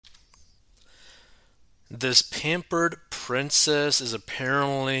This pampered princess is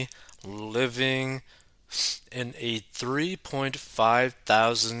apparently living in a $3.5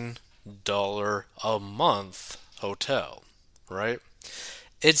 thousand a month hotel, right?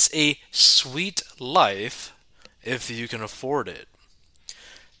 It's a sweet life if you can afford it.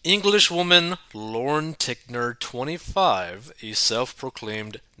 Englishwoman Lauren Tickner, 25, a self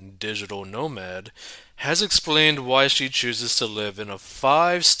proclaimed digital nomad, has explained why she chooses to live in a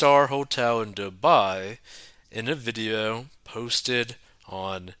five-star hotel in Dubai in a video posted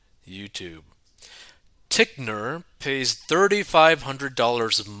on YouTube. Tickner pays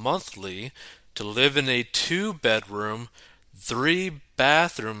 $3,500 monthly to live in a two-bedroom,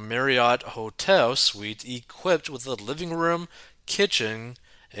 three-bathroom Marriott hotel suite equipped with a living room, kitchen,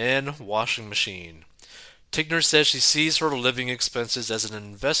 and washing machine. Tickner says she sees her living expenses as an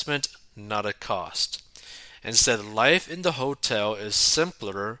investment, not a cost, and said life in the hotel is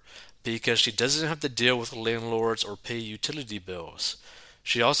simpler because she doesn't have to deal with landlords or pay utility bills.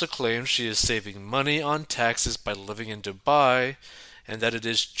 She also claims she is saving money on taxes by living in Dubai and that it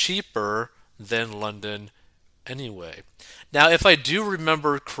is cheaper than London anyway. Now, if I do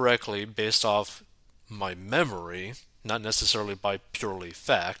remember correctly, based off my memory, not necessarily by purely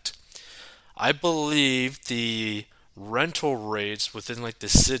fact, I believe the rental rates within like the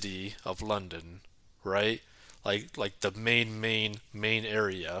city of London, right? Like the main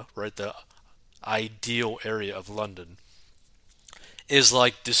area, right? The ideal area of London is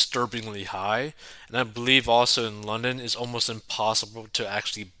like disturbingly high. And I believe also in London it's almost impossible to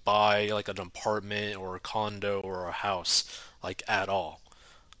actually buy like an apartment or a condo or a house like at all.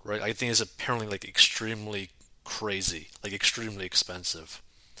 Right? I think it's apparently like extremely crazy, like extremely expensive.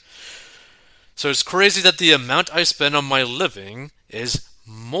 So it's crazy that the amount I spend on my living is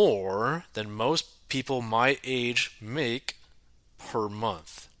more than most people my age make per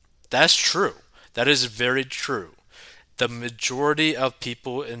month. That's true. That is very true. The majority of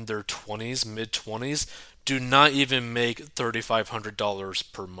people in their 20s, mid 20s, do not even make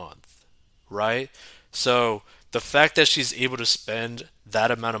 $3,500 per month, right? So the fact that she's able to spend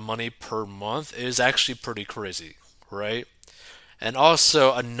that amount of money per month is actually pretty crazy, right? And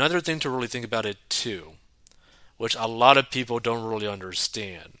also, another thing to really think about it too, which a lot of people don't really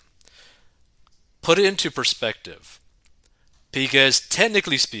understand. Put it into perspective. Because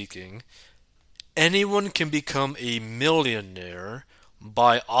technically speaking, anyone can become a millionaire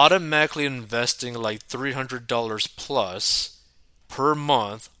by automatically investing like $300 plus per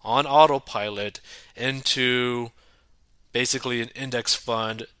month on autopilot into basically an index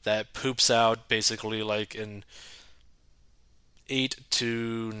fund that poops out basically like in 8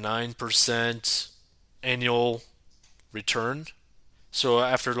 to 9% annual return. So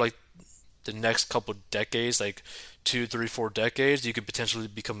after like the next couple decades, like two, three, 4 decades, you could potentially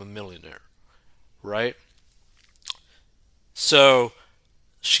become a millionaire, right? So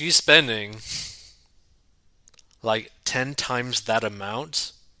she's spending like 10 times that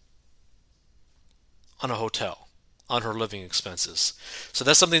amount on a hotel, on her living expenses. So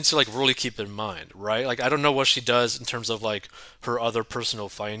that's something to like really keep in mind, right? Like I don't know what she does in terms of like her other personal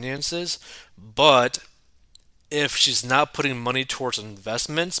finances, but if she's not putting money towards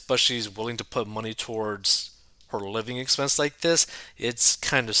investments, but she's willing to put money towards her living expense like this, it's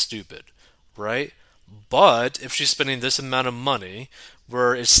kind of stupid, right? But if she's spending this amount of money,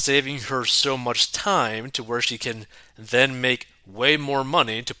 where it's saving her so much time to where she can then make way more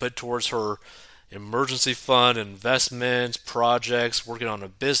money to put towards her emergency fund, investments, projects, working on a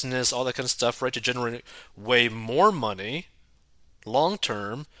business, all that kind of stuff, right? To generate way more money long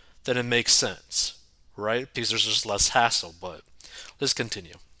term, then it makes sense, right? Because there's just less hassle. But let's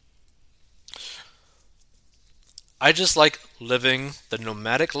continue. I just like living the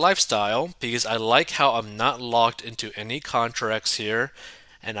nomadic lifestyle because I like how I'm not locked into any contracts here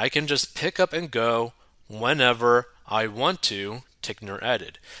and I can just pick up and go whenever I want to, Tickner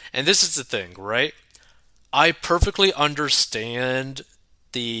added. And this is the thing, right? I perfectly understand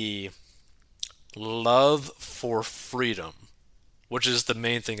the love for freedom, which is the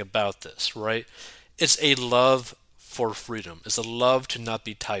main thing about this, right? It's a love for freedom, it's a love to not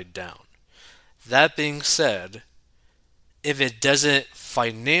be tied down. That being said, if it doesn't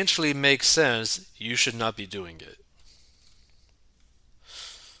financially make sense, you should not be doing it.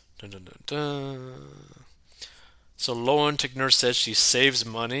 Dun, dun, dun, dun. So Lauren Tickner says she saves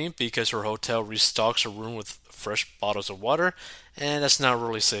money because her hotel restocks her room with fresh bottles of water, and that's not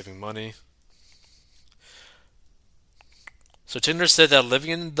really saving money. So Tickner said that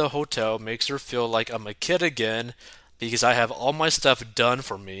living in the hotel makes her feel like I'm a kid again because I have all my stuff done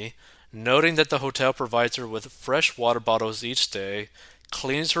for me, noting that the hotel provides her with fresh water bottles each day,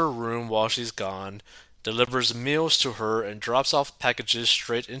 cleans her room while she's gone, delivers meals to her, and drops off packages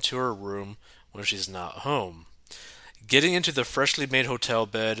straight into her room when she's not home. Getting into the freshly made hotel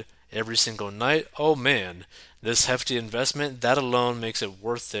bed every single night, oh man, this hefty investment, that alone makes it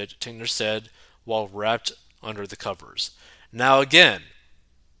worth it, Tinkner said while wrapped under the covers. Now, again,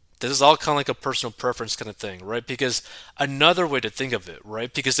 this is all kind of like a personal preference kind of thing, right? Because another way to think of it,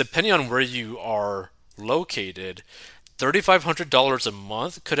 right? Because depending on where you are located, $3,500 a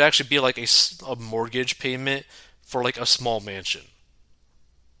month could actually be like a mortgage payment for like a small mansion.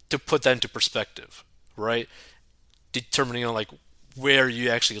 To put that into perspective, right? Determining on like where you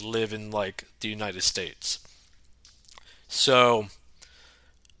actually live in like the United States. So,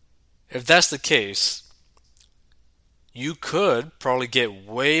 if that's the case, you could probably get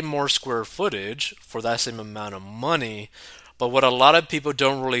way more square footage for that same amount of money. But what a lot of people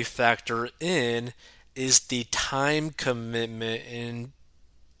don't really factor in is the time commitment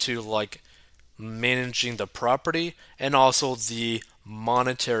into like managing the property and also the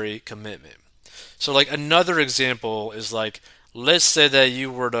monetary commitment. So like another example is like let's say that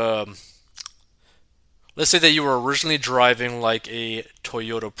you were to let's say that you were originally driving like a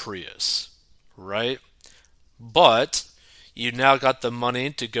Toyota Prius, right? But you now got the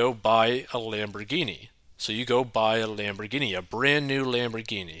money to go buy a Lamborghini. So you go buy a Lamborghini, a brand new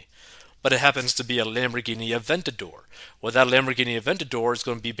Lamborghini. But it happens to be a Lamborghini Aventador. Well, that Lamborghini Aventador is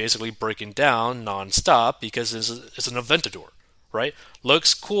going to be basically breaking down nonstop because it's an Aventador, right?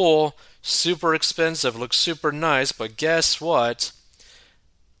 Looks cool, super expensive, looks super nice, but guess what?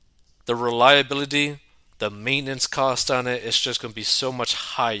 The reliability, the maintenance cost on it is just going to be so much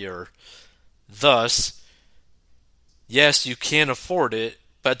higher. Thus, yes, you can afford it,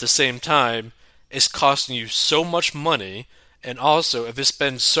 but at the same time, it's costing you so much money. And also, if it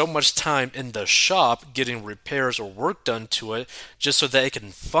spends so much time in the shop getting repairs or work done to it just so that it can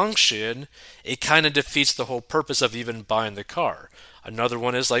function, it kind of defeats the whole purpose of even buying the car. Another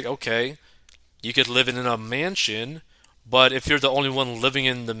one is like, okay, you could live in a mansion, but if you're the only one living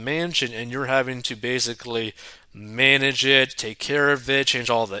in the mansion and you're having to basically manage it, take care of it,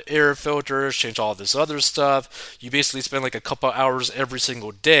 change all the air filters, change all this other stuff, you basically spend like a couple hours every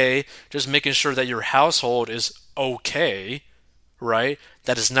single day just making sure that your household is okay, right?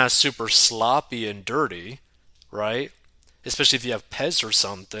 That is not super sloppy and dirty, right? Especially if you have pets or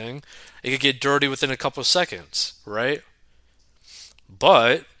something. It could get dirty within a couple seconds, right?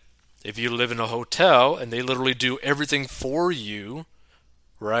 But if you live in a hotel and they literally do everything for you,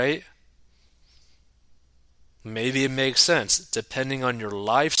 right? Maybe it makes sense depending on your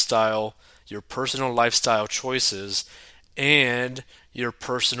lifestyle, your personal lifestyle choices, and your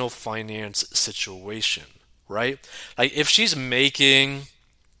personal finance situation, right? Like if she's making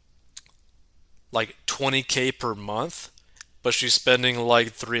like 20K per month, but she's spending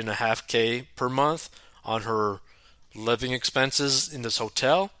like 3.5K per month on her living expenses in this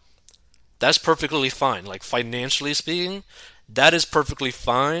hotel, that's perfectly fine. Like financially speaking, that is perfectly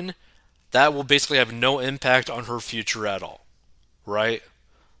fine. That will basically have no impact on her future at all, right?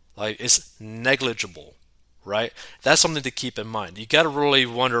 Like it's negligible, right? That's something to keep in mind. You got to really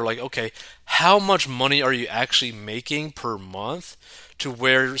wonder like, okay, how much money are you actually making per month to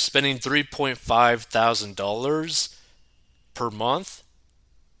where spending $3,500 per month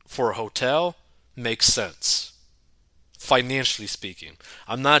for a hotel makes sense, financially speaking.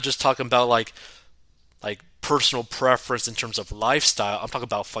 I'm not just talking about like personal preference in terms of lifestyle. I'm talking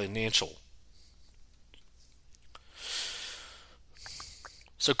about financial.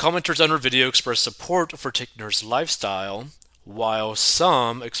 So commenters on her video expressed support for Tickner's lifestyle, while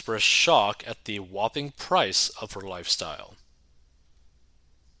some expressed shock at the whopping price of her lifestyle.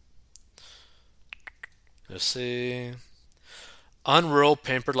 Let's see. Unreal,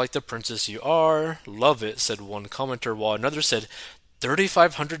 pampered like the princess you are. Love it, said one commenter, while another said,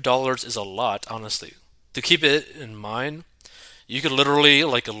 $3,500 is a lot, honestly. To keep it in mind, you could literally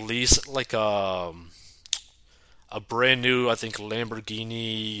like lease like a brand new, I think,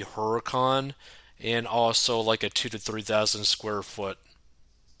 Lamborghini Huracan, and also like a 2 to 3,000 square foot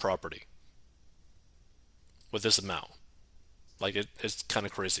property with this amount. Like it's kind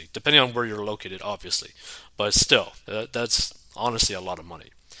of crazy, depending on where you're located, obviously, but still, that's honestly a lot of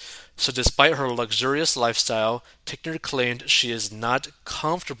money. So, despite her luxurious lifestyle, Tickner claimed she is not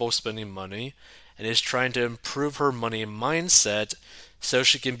comfortable spending money and is trying to improve her money mindset so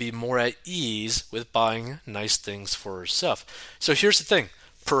she can be more at ease with buying nice things for herself. So, here's the thing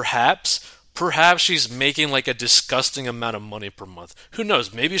perhaps she's making like a disgusting amount of money per month. Who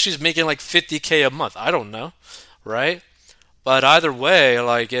knows? Maybe she's making like 50K a month. I don't know, right? But either way,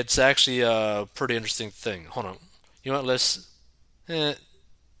 like it's actually a pretty interesting thing. Hold on. You know what? Eh,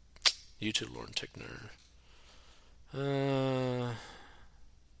 YouTube Lauren Tickner. Uh,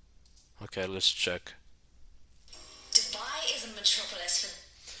 okay, let's check. Dubai is a metropolis for.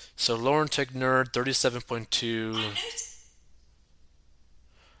 So Lauren Tickner, 37.2.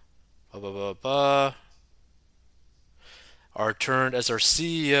 Blah, blah, blah, blah. Our turn as our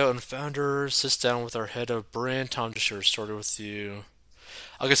CEO and founder sits down with our head of brand, Tom, to share a story with you.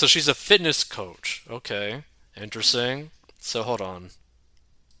 Okay, so she's a fitness coach. Okay, interesting. So hold on.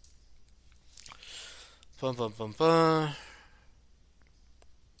 Bum, bum, bum, bum.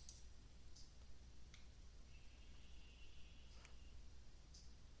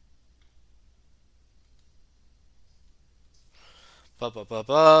 Ba ba ba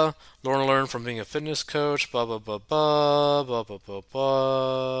ba. Lauren learned from being a fitness coach. Ba ba ba ba. Ba ba ba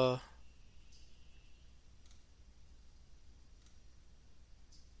ba.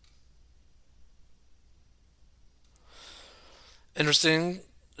 Interesting.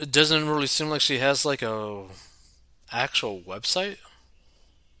 It doesn't really seem like she has like a actual website.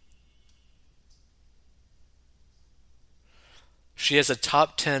 She has a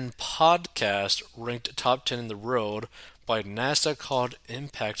top 10 podcast ranked top 10 in the world by NASA called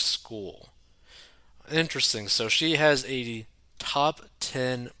Impact School. Interesting. So she has a top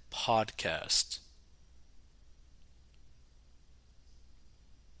 10 podcast.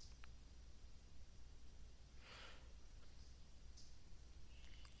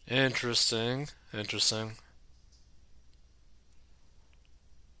 Interesting. Interesting.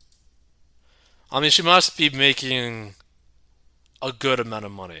 I mean, she must be making a good amount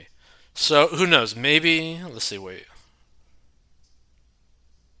of money. So who knows? Maybe let's see. Wait,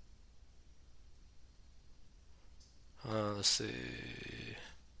 let's see.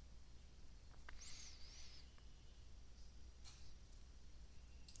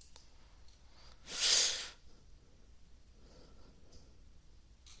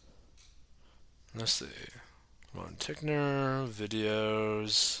 Let's see. Ron Tickner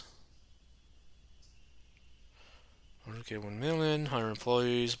videos. 100K 1 million. Hire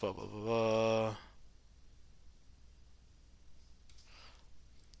employees. Blah blah blah blah.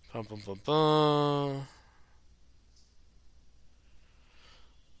 Bum bum bum bum.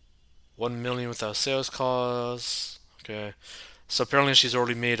 1 million without sales calls. Okay. So apparently she's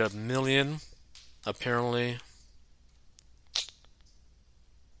already made 1 million. Apparently.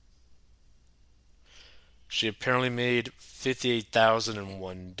 She apparently made 58,000 in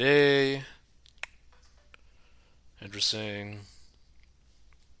 1 day. Interesting.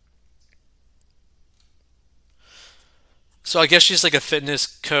 So I guess she's like a fitness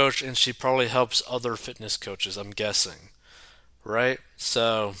coach and she probably helps other fitness coaches, I'm guessing. Right?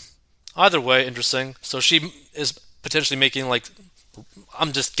 So either way, interesting. So she is potentially making like,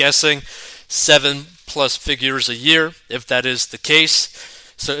 I'm just guessing, seven plus figures a year, if that is the case.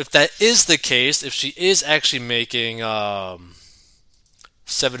 So if that is the case, if she is actually making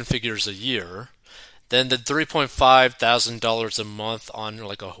seven figures a year, then the $3,500 a month on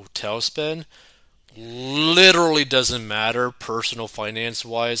like a hotel spend literally doesn't matter personal finance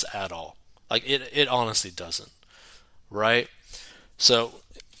wise at all. Like it honestly doesn't, right? So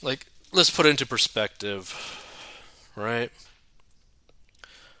like let's put it into perspective, right?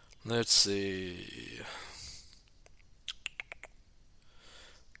 Let's see.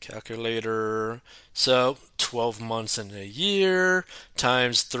 Calculator. So 12 months in a year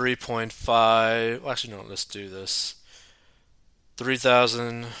times 3.5. Well, actually, no, let's do this.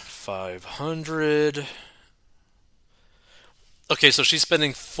 3,500. Okay, so she's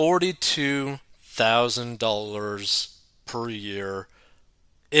spending $42,000 per year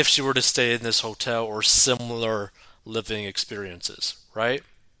if she were to stay in this hotel or similar living experiences, right?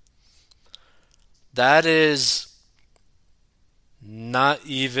 That is not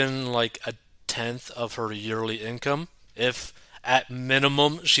even like a tenth of her yearly income. If at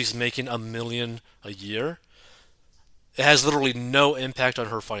minimum she's making 1 million a year, it has literally no impact on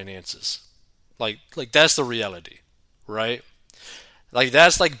her finances. Like that's the reality, right? Like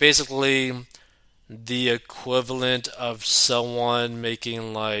that's like basically the equivalent of someone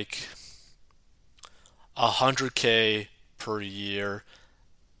making like 100K per year,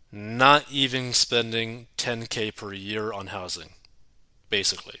 not even spending 10K per year on housing,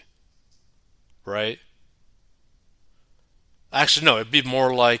 basically, right? Actually, no, it'd be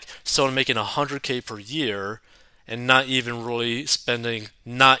more like someone making 100K per year and not even really spending,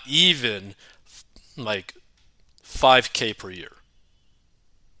 not even like 5K per year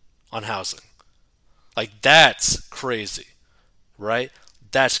on housing. Like, that's crazy, right?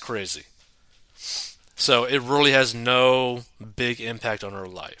 That's crazy. So, it really has no big impact on her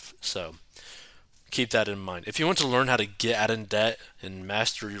life. So, Keep that in mind. If you want to learn how to get out of debt and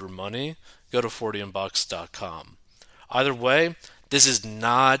master your money, go to 40inbox.com. Either way, this is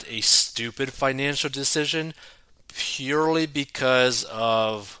not a stupid financial decision purely because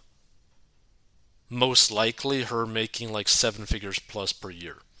of most likely her making like 7 figures plus per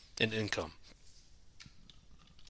year in income.